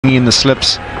in the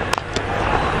slips.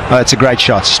 Oh, it's a great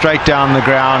shot. Straight down the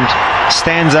ground.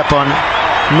 Stands up on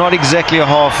not exactly a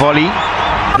half volley.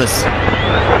 This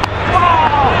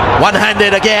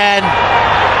one-handed again,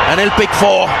 and he'll pick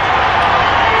four.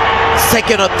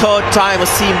 Second or third time a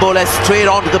seam bowler straight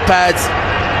onto the pads.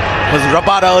 It was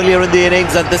Rabada earlier in the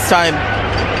innings, and this time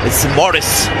it's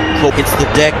Morris who hits the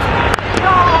deck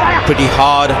pretty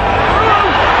hard.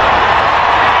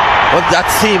 Well, that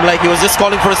seemed like he was just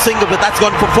calling for a single, but that's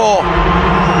gone for four.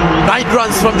 9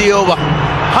 runs from the over.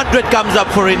 100 comes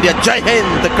up for India. Jai Hind,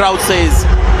 the crowd says.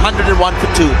 101 for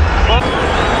 2.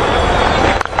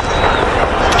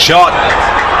 Shot.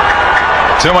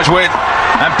 Too much wind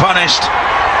and punished.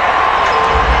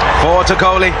 4 to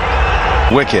Kohli.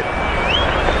 Wicket.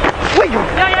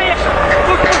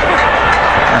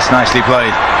 That's nicely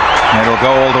played. It'll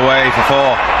go all the way for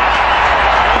 4.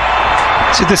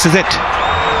 See, this is it.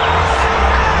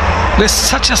 There's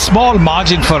such a small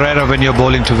margin for error when you're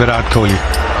bowling to Virat Kohli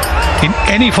in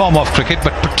any form of cricket,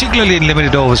 but particularly in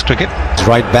limited overs cricket. It's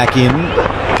right back in,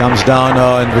 comes down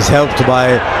and was helped by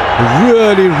a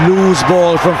really loose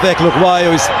ball from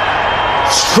Fekhlukwayo. I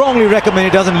strongly recommend he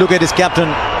doesn't look at his captain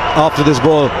after this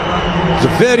ball. It's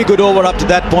a very good over up to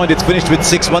that point. It's finished with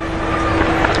 6-1.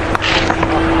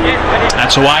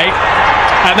 That's away,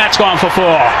 and that's gone for 4.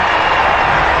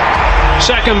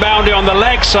 Second boundary on the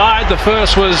leg side. The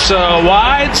first was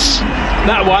wides.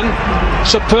 That one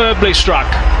superbly struck.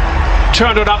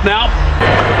 Turned it up now.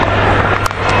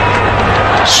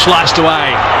 Sliced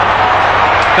away.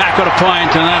 Back at a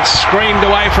point, and that's screamed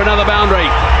away for another boundary.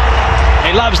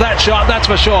 He loves that shot, that's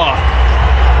for sure.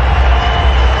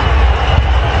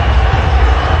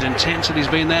 Intensity's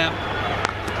been there.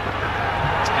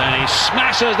 And he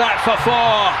smashes that for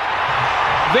 4.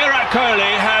 Virat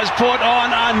Kohli has put on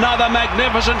another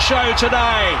magnificent show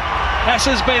today. This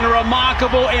has been a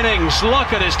remarkable innings.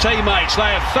 Look at his teammates.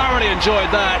 They have thoroughly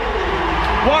enjoyed that.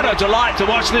 What a delight to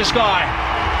watch this guy.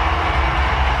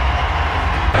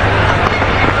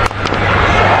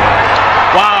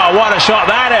 Wow, what a shot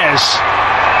that is.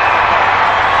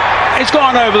 It's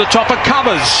gone over the top of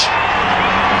covers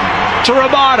to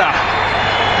Rabada.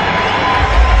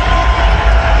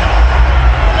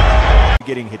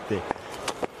 Getting hit there.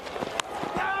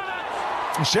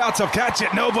 Shouts of catch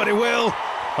it, nobody will,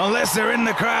 unless they're in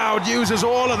the crowd. Uses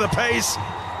all of the pace,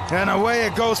 and away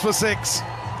it goes for 6.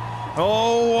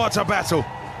 Oh, what a battle.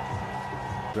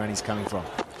 Where he's coming from.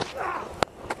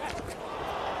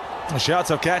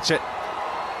 Shouts of catch it.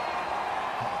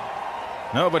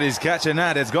 Nobody's catching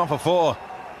that. It's gone for 4.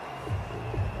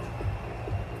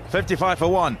 55 for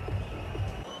 1.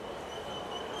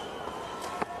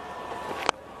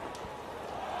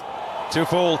 Too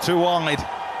full, too wide.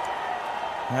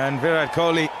 And Virat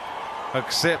Kohli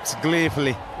accepts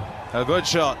gleefully. A good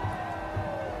shot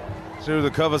through the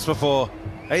covers for 4.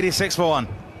 86 for 1.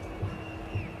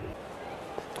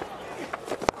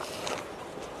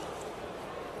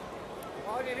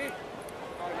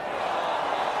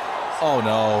 Oh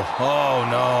no, oh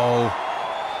no.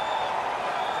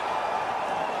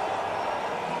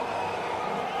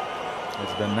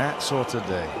 It's been that sort of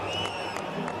day.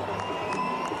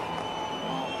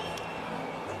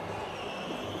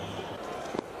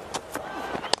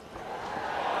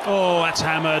 Oh, that's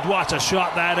hammered. What a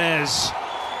shot that is.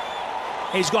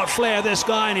 He's got flair, this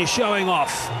guy, and he's showing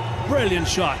off. Brilliant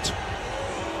shot.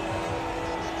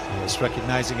 Just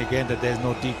recognizing again that there's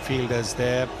no deep fielders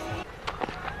there.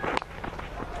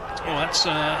 Oh, that's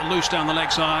loose down the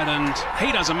leg side, and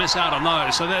he doesn't miss out on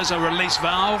those. So there's a release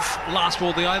valve. Last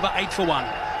ball the over, 8 for 1.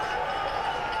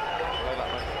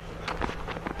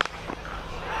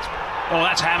 Oh,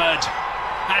 that's hammered.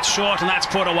 That's short, and that's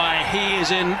put away. He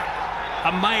is in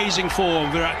amazing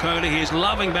form, Virat Kohli. He is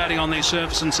loving batting on these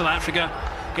surfaces in South Africa.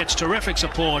 Gets terrific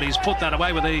support. He's put that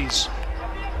away with ease.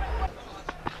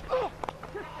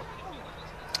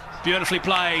 Beautifully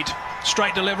played.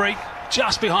 Straight delivery.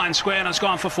 Just behind square, and it's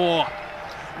gone for 4.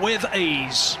 With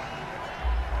ease.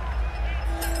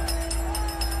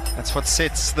 That's what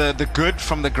sets the good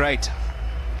from the great.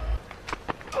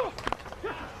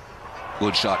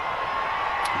 Good shot.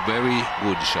 Very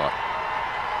good shot.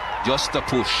 Just a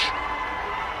push.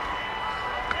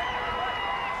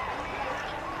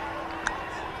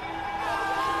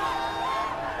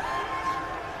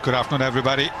 Good afternoon,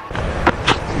 everybody.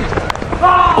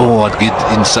 Oh, I'd get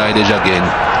inside edge again.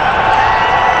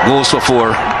 Goes for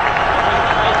 4.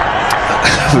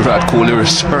 Virat Kohli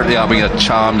is certainly having a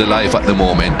charmed life at the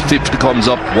moment. 50 comes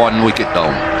up, 1 wicket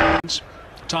down.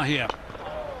 Tahir.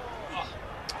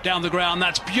 Down the ground,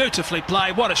 that's beautifully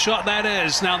played. What a shot that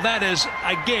is. Now that is,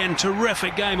 again,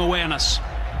 terrific game awareness.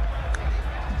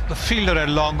 The fielder had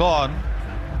long gone,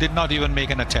 did not even make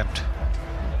an attempt,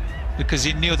 because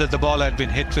he knew that the ball had been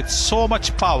hit with so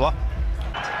much power.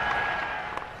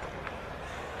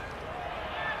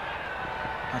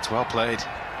 That's well played.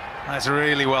 That's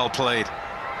really well played.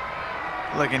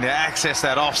 Looking to access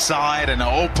that offside and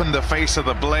open the face of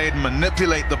the blade,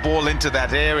 manipulate the ball into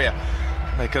that area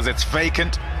because it's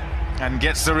vacant, and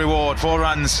gets the reward. 4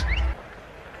 runs.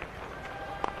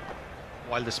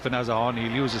 While the spinners are on, he'll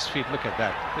use his feet. Look at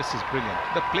that. This is brilliant.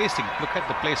 The placing, look at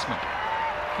the placement.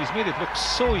 He's made it look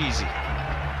so easy.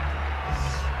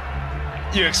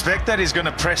 You expect that he's going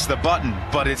to press the button,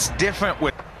 but it's different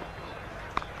with...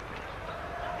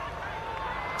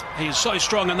 He's so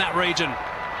strong in that region.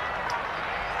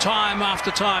 Time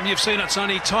after time, you've seen it,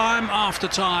 Sonny, time after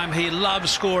time. He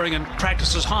loves scoring and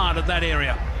practices hard at that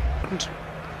area.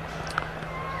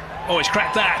 Oh, he's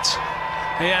cracked that.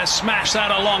 He has smashed that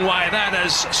a long way. That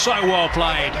is so well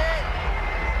played.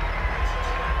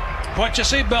 Put your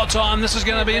seatbelts on. This is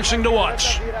going to be interesting to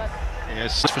watch.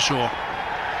 Yes, for sure.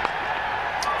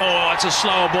 Oh, it's a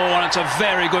slower ball, and it's a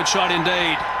very good shot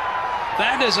indeed.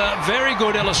 That is a very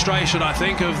good illustration, I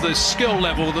think, of the skill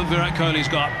level that Virat Kohli's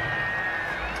got.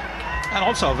 And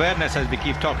also awareness, as we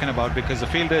keep talking about, because the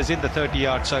fielder is in the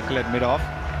 30-yard circle at mid-off.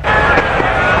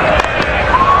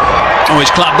 Oh,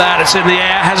 he's clubbed that. It's in the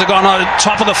air. Has it gone on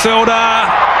top of the fielder?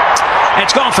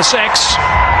 It's gone for 6.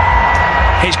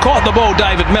 He's caught the ball,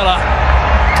 David Miller,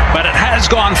 but it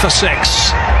has gone for 6.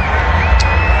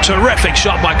 Terrific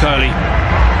shot by Kohli.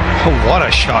 Oh, what a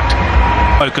shot.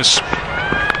 Focus.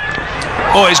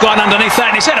 Oh, he's gone underneath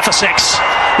that and he's hit it for 6.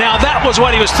 Now that was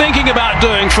what he was thinking about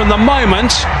doing from the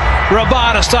moment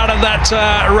Rabada started that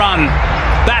run.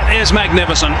 That is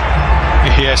magnificent.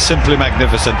 Yes, simply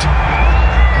magnificent.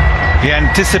 He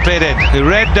anticipated, he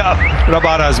read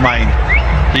Rabada's mind.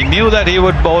 He knew that he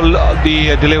would bowl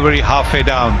the delivery halfway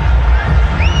down.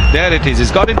 There it is.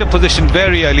 He's got into position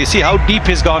very early. See how deep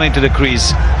he's gone into the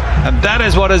crease. And that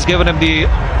is what has given him the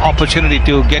opportunity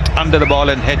to get under the ball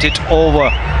and hit it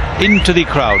over into the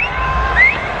crowd.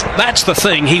 That's the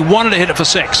thing. He wanted to hit it for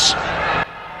 6.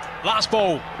 Last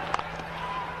ball.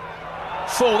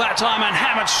 Full that time and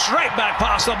hammered straight back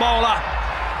past the bowler.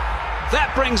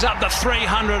 That brings up the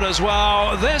 300 as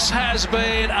well. This has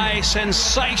been a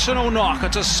sensational knock.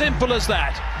 It's as simple as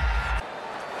that.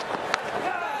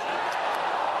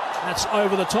 That's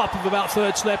over the top of about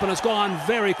third slip and it's gone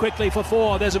very quickly for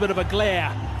 4. There's a bit of a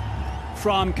glare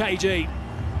from KG.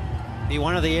 Be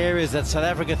one of the areas that South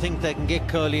Africa think they can get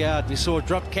Kohli out. We saw a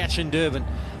drop catch in Durban.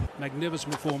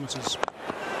 Magnificent performances.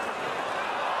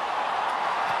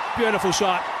 Beautiful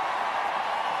shot.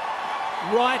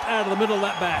 Right out of the middle of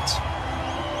that bat.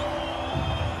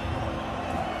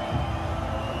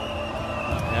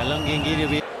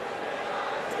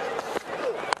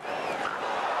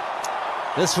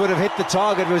 This would have hit the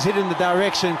target. It was hit in the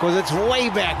direction because it's way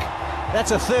back.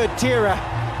 That's a third tierer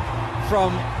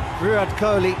from Virat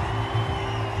Kohli.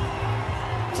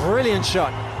 Brilliant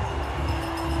shot.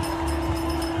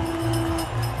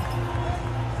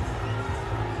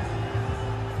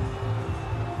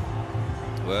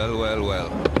 Well, well, well.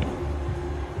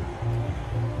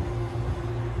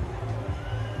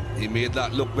 He made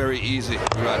that look very easy,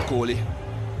 Virat Kohli.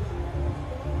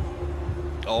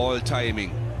 All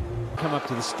timing. Come up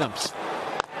to the stumps.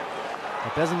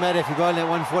 It doesn't matter if you're bowling at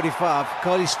 145.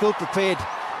 Kohli's still prepared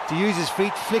to use his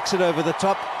feet, flicks it over the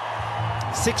top.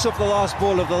 6 off the last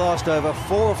ball of the last over,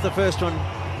 4 off the first one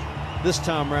this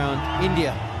time round.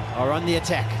 India are on the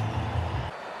attack.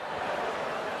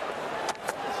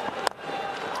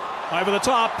 Over the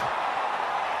top.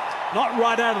 Not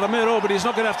right out of the middle, but he's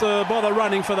not going to have to bother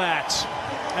running for that.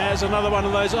 As another one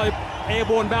of those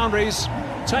airborne boundaries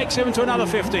takes him to another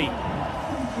 50.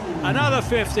 Another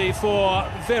 50 for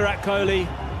Virat Kohli.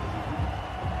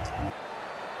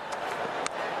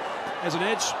 As an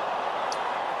edge.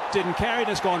 Didn't carry it,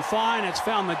 it's gone fine, it's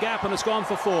found the gap and it's gone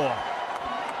for 4.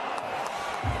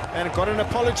 And got an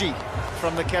apology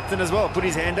from the captain as well. Put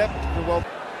his hand up. Well,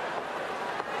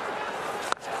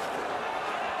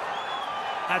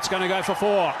 that's going to go for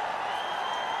 4.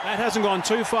 That hasn't gone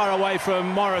too far away from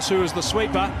Morris, who is the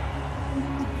sweeper.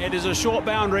 It is a short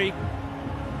boundary.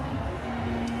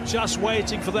 Just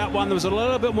waiting for that one. There was a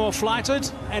little bit more flighted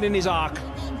and in his arc.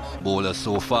 Bowler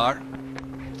so far.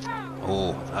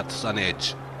 Oh, that's an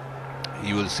edge.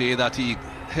 You will say that he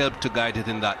helped to guide it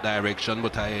in that direction,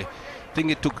 but I think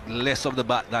it took less of the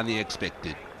bat than he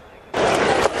expected.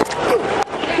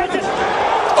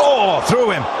 Oh,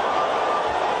 through him.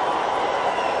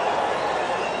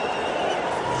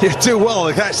 You do well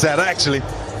to catch that, actually.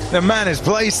 The man is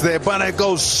placed there, but it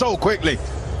goes so quickly.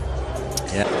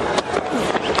 Yeah.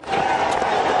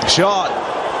 shot.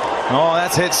 Oh,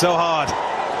 that's hit so hard.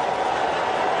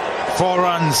 4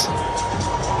 runs.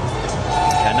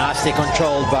 And nicely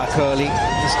controlled by Kohli.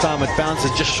 This time it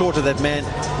bounces just short of that man.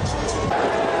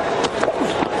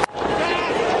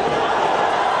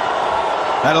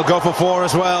 That'll go for 4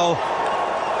 as well.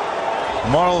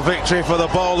 Moral victory for the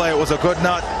bowler. It was a good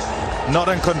nut. Not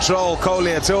in control,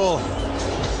 Kohli at all.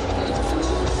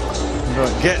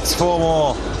 But gets 4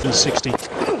 more. 60.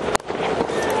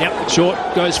 Yep, short,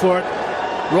 goes for it.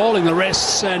 Rolling the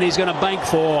wrists, and he's going to bank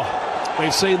 4.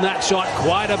 We've seen that shot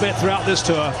quite a bit throughout this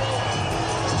tour.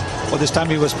 Well, this time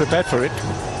he was prepared for it.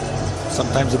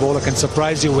 Sometimes the bowler can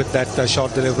surprise you with that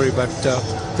short delivery, but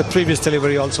the previous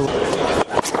delivery also.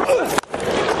 It's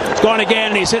gone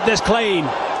again, he's hit this clean.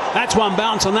 That's one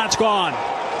bounce, and that's gone.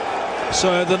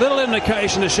 So the little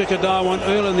indication of Shikhar Dhawan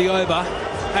early in the over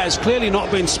has clearly not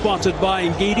been spotted by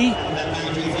Ngidi.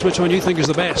 Which one you think is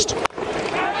the best?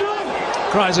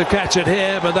 Tries to catch it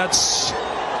here, but that's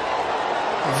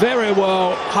very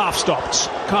well half-stopped.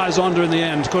 Kai Zonda in the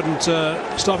end couldn't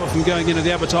stop it from going into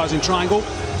the advertising triangle.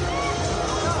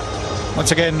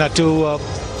 Once again, 2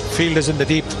 fielders in the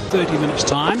deep. 30 minutes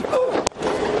time.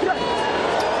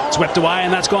 Swept away,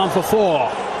 and that's gone for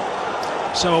 4.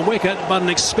 So a wicket, but an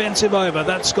expensive over.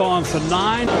 That's gone for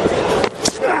 9.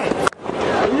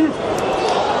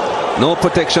 No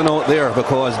protection out there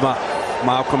because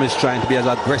Malcolm is trying to be as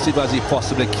aggressive as he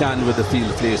possibly can with the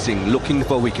field placing, looking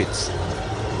for wickets.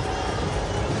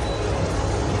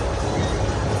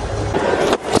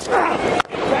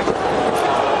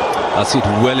 That's it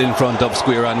well in front of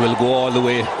square and will go all the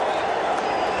way.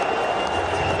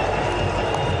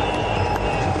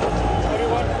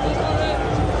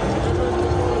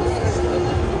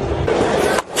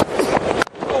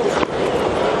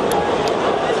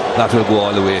 That will go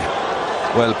all the way.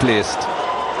 Well placed.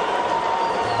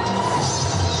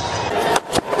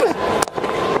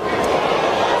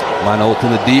 Man out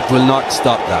in the deep will not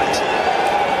stop that.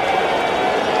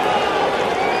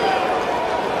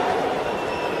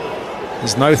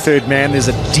 There's no third man. There's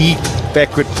a deep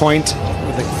backward point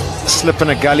with a slip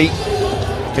and a gully.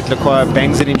 Ketlakwaya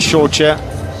bangs it in short here.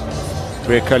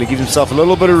 Virat Kohli gives himself a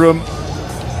little bit of room.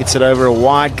 Hits it over a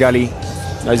wide gully.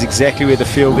 Knows exactly where the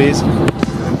field is.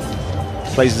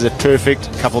 Places it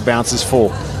perfect. Couple bounces 4.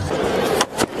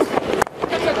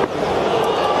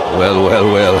 Well,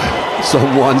 well, well.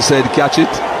 Someone said catch it.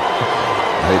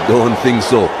 I don't think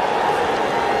so.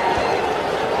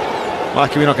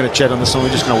 Mikey, we're not going to chat on this one.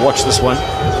 We're just going to watch this one.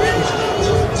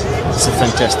 It's a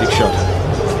fantastic shot.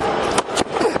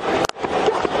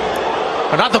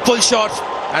 Another pull shot,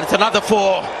 and it's another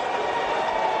 4.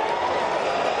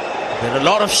 There are a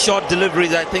lot of short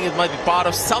deliveries. I think it might be part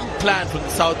of some plan from the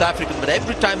South African, but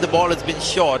every time the ball has been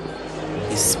short,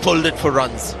 he's pulled it for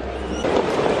runs.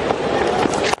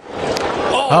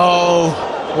 Oh,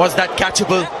 was that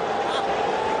catchable?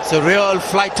 It's a real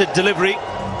flighted delivery.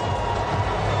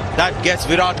 That gets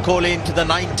Virat Kohli into the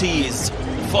 90s.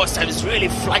 First time he's really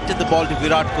flighted the ball to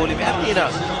Virat Kohli.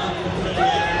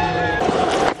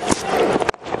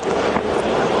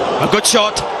 A good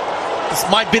shot. This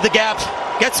might be the gap.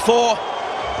 Gets 4.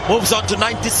 Moves on to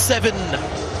 97.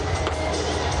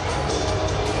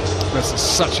 This is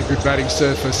such a good batting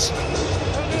surface.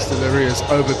 This delivery is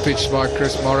over-pitched by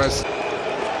Chris Morris.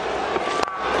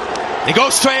 He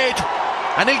goes straight,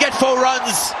 and he'll get 4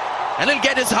 runs. And he'll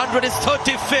get his 100, his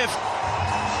 35th.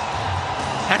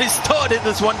 And his 3rd in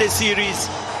this one-day series.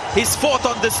 His 4th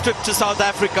on this trip to South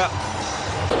Africa.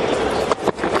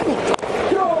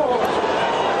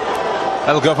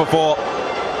 That'll go for 4.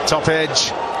 Top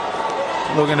edge.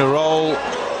 Looking to roll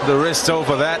the wrist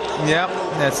over that. Yep,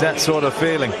 that's that sort of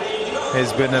feeling.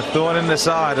 It's been a thorn in the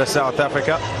side of South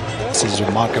Africa. This is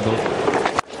remarkable.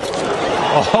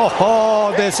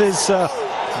 Oh, this is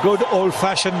good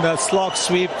old-fashioned slog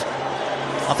sweep.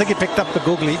 I think he picked up the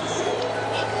googly.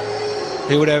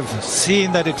 He would have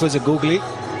seen that it was a googly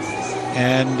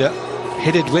and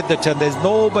hit it with the turn. There's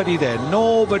nobody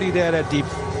there at deep.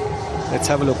 Let's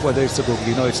have a look whether it's the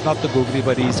googly. No, it's not the googly,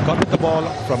 but he's got the ball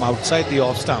from outside the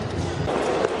off stump.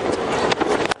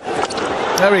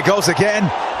 There he goes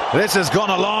again. This has gone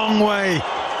a long way.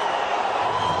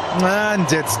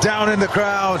 And it's down in the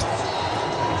crowd.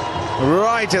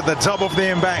 Right at the top of the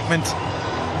embankment.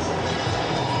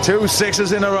 2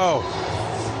 sixes in a row.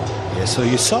 Yes, so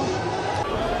you saw.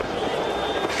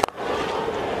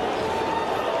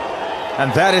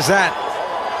 And that is that.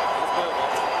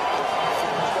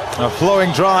 A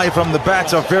flowing drive from the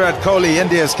bat of Virat Kohli,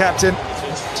 India's captain,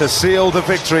 to seal the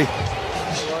victory.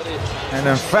 An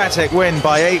emphatic win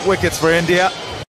by 8 wickets for India.